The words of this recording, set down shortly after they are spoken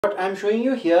What I'm showing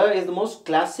you here is the most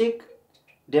classic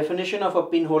definition of a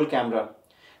pinhole camera.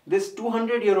 This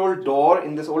 200-year-old door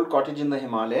in this old cottage in the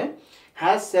Himalaya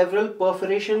has several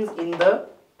perforations in the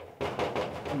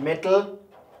metal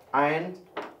iron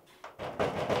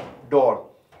door,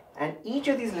 and each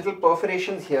of these little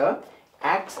perforations here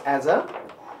acts as a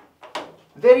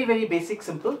very basic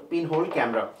simple pinhole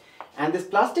camera, and this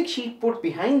plastic sheet put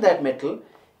behind that metal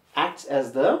acts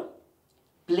as the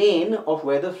plane of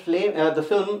where the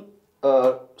film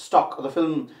stock or the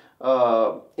film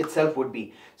itself would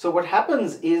be. So what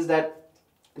happens is that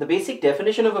the basic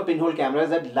definition of a pinhole camera is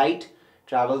that light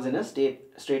travels in a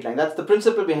straight line. That's the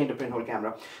principle behind a pinhole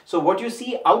camera. So what you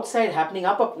see outside happening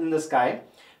up in the sky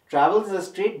travels as a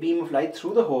straight beam of light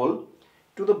through the hole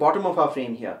to the bottom of our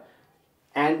frame here.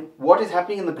 And what is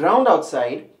happening in the ground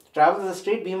outside travels as a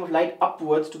straight beam of light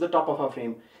upwards to the top of our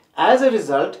frame. As a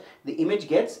result, the image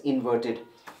gets inverted.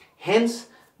 Hence,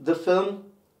 the film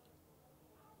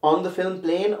on the film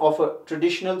plane of a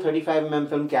traditional 35mm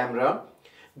film camera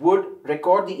would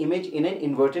record the image in an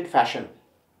inverted fashion.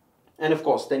 And of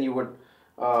course, then you would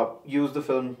use the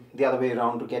film the other way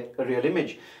around to get a real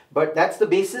image. But that's the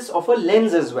basis of a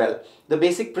lens as well. The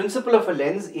basic principle of a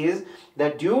lens is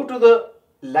that due to the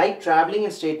light traveling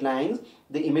in straight lines,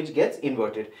 the image gets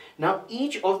inverted. Now,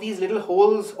 each of these little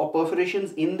holes or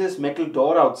perforations in this metal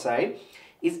door outside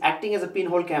is acting as a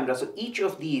pinhole camera. So each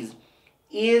of these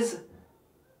is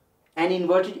an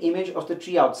inverted image of the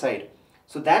tree outside.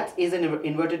 So that is an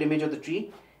inverted image of the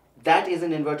tree. That is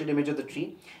an inverted image of the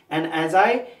tree. And as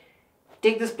I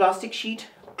take this plastic sheet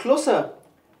closer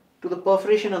to the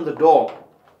perforation on the door,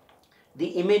 the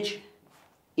image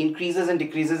increases and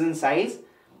decreases in size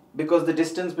because the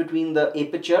distance between the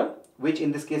aperture, which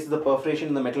in this case is the perforation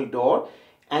in the metal door,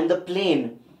 and the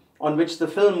plane on which the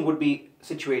film would be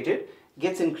situated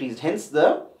gets increased. Hence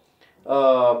the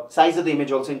size of the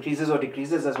image also increases or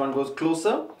decreases as one goes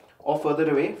closer or further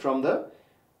away from the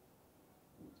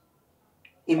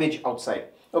image outside.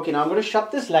 Okay, now I'm going to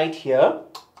shut this light here,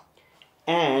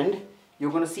 and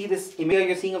you're going to see this image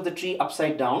you're seeing of the tree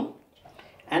upside down,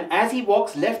 and as he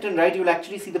walks left and right, you'll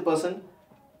actually see the person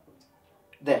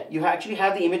there. You actually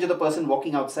have the image of the person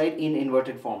walking outside in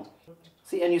inverted form.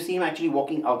 See, and you see him actually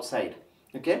walking outside.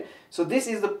 Okay, so this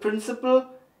is the principle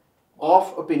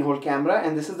of a pinhole camera,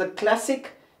 and this is the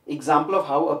classic example of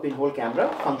how a pinhole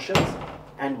camera functions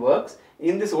and works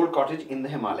in this old cottage in the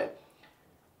Himalaya.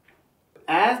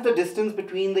 As the distance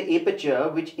between the aperture,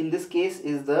 which in this case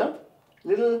is the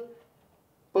little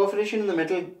perforation in the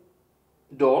metal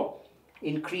door,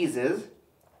 increases,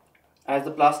 as the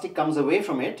plastic comes away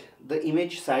from it, the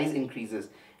image size increases.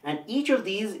 And each of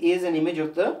these is an image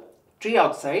of the tree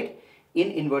outside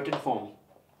in inverted form.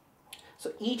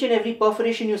 So each and every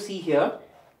perforation you see here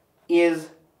is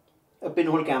a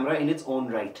pinhole camera in its own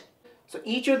right. So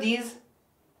each of these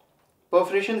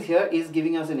perforations here is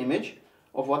giving us an image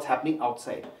of what's happening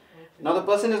outside. Now the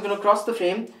person is going to cross the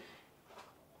frame.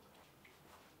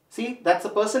 See, that's the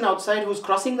person outside who's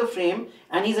crossing the frame,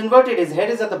 and he's inverted. His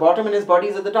head is at the bottom and his body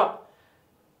is at the top.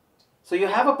 So you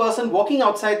have a person walking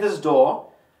outside this door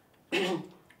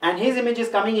and his image is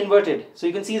coming inverted. So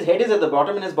you can see his head is at the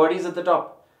bottom and his body is at the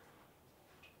top.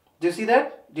 Do you see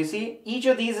that? Do you see? Each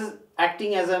of these is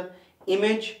acting as an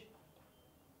image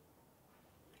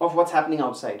of what's happening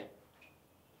outside.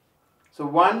 So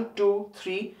 1, 2,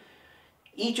 3.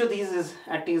 Each of these is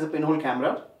acting as a pinhole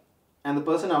camera, and the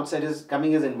person outside is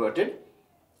coming as inverted.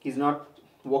 He's not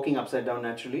walking upside down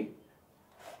naturally.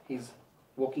 He's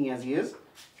walking as he is.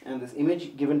 And this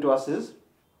image given to us is,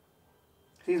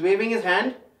 see, he's waving his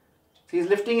hand. See, he's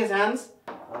lifting his hands.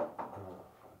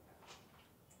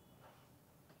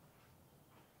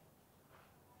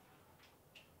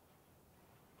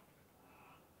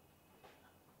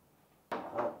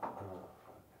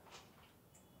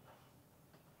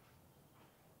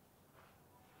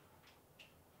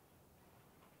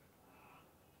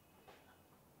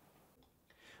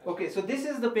 Okay, so this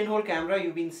is the pinhole camera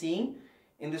you've been seeing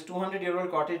in this 200-year-old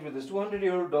cottage with this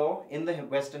 200-year-old door in the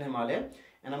Western Himalaya.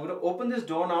 And I'm going to open this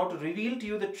door now to reveal to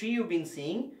you the tree you've been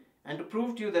seeing and to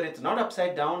prove to you that it's not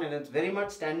upside down and it's very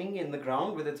much standing in the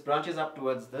ground with its branches up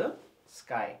towards the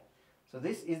sky. So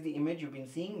this is the image you've been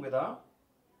seeing with our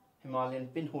Himalayan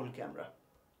pinhole camera.